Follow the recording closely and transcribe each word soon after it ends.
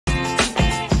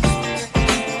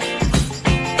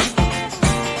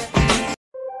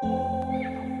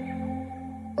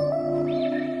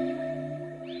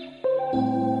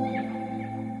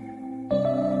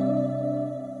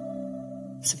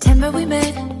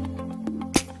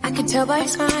could tell by your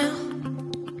smile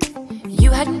you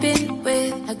hadn't been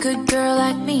with a good girl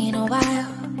like me in a while.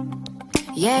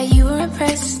 Yeah, you were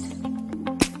impressed,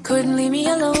 couldn't leave me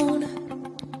alone.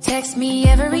 Text me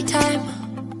every time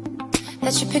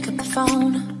that you pick up the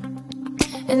phone.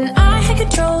 And I had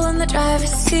control in the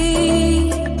driver's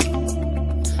seat,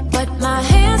 but my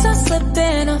hands are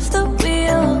slipping off the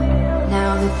wheel. Now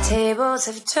the tables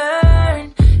have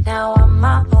turned, now I'm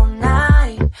up all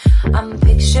night. I'm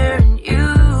picturing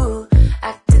you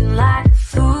acting like a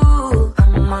fool.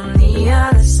 I'm on the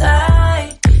other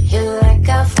side, you're like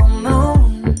a full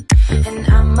moon, and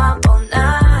I'm up all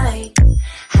night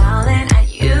howling at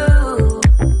you.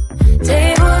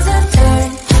 Tables have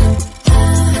turned,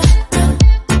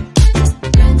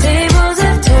 tables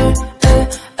have turned,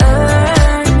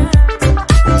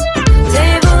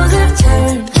 tables have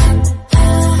turned,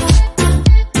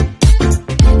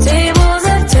 tables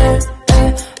have turned.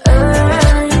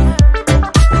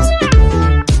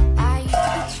 I used to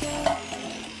be chill,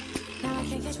 now I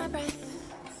can't catch my breath.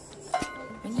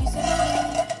 When you say my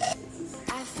name,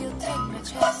 I feel tight in my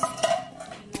chest.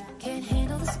 Can't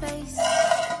handle the space,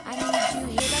 I need you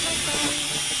here by my side.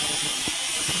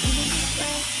 You make me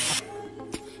sweat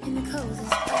in the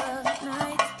coldest of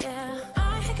nights, yeah. I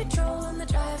had control in the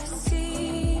driver's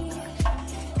seat,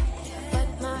 but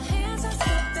my hands are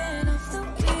slipping off the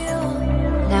wheel.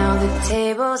 Now the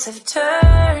tables have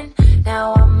turned,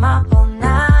 now I'm up all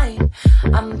night.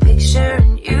 I'm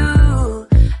picturing you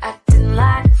acting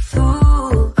like a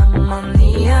fool. I'm on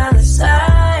the other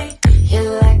side,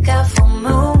 you're like a full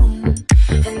moon,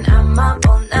 and I'm up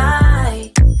all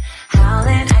night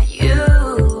howling at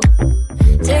you.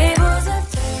 Tables have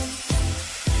turned,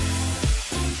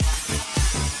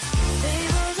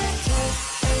 tables have turned,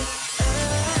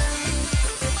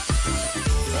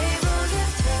 tables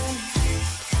have turned,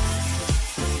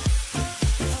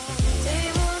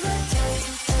 tables have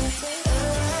turned.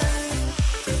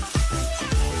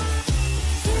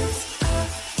 Things are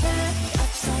turned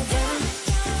upside down.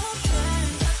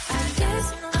 I guess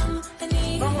I'm an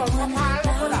Con idiot mùng when hai I'm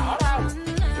không có đỏ đâu. down.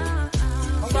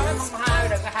 Con tới mùng hai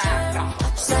được cái hàng đỏ.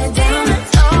 Upside down.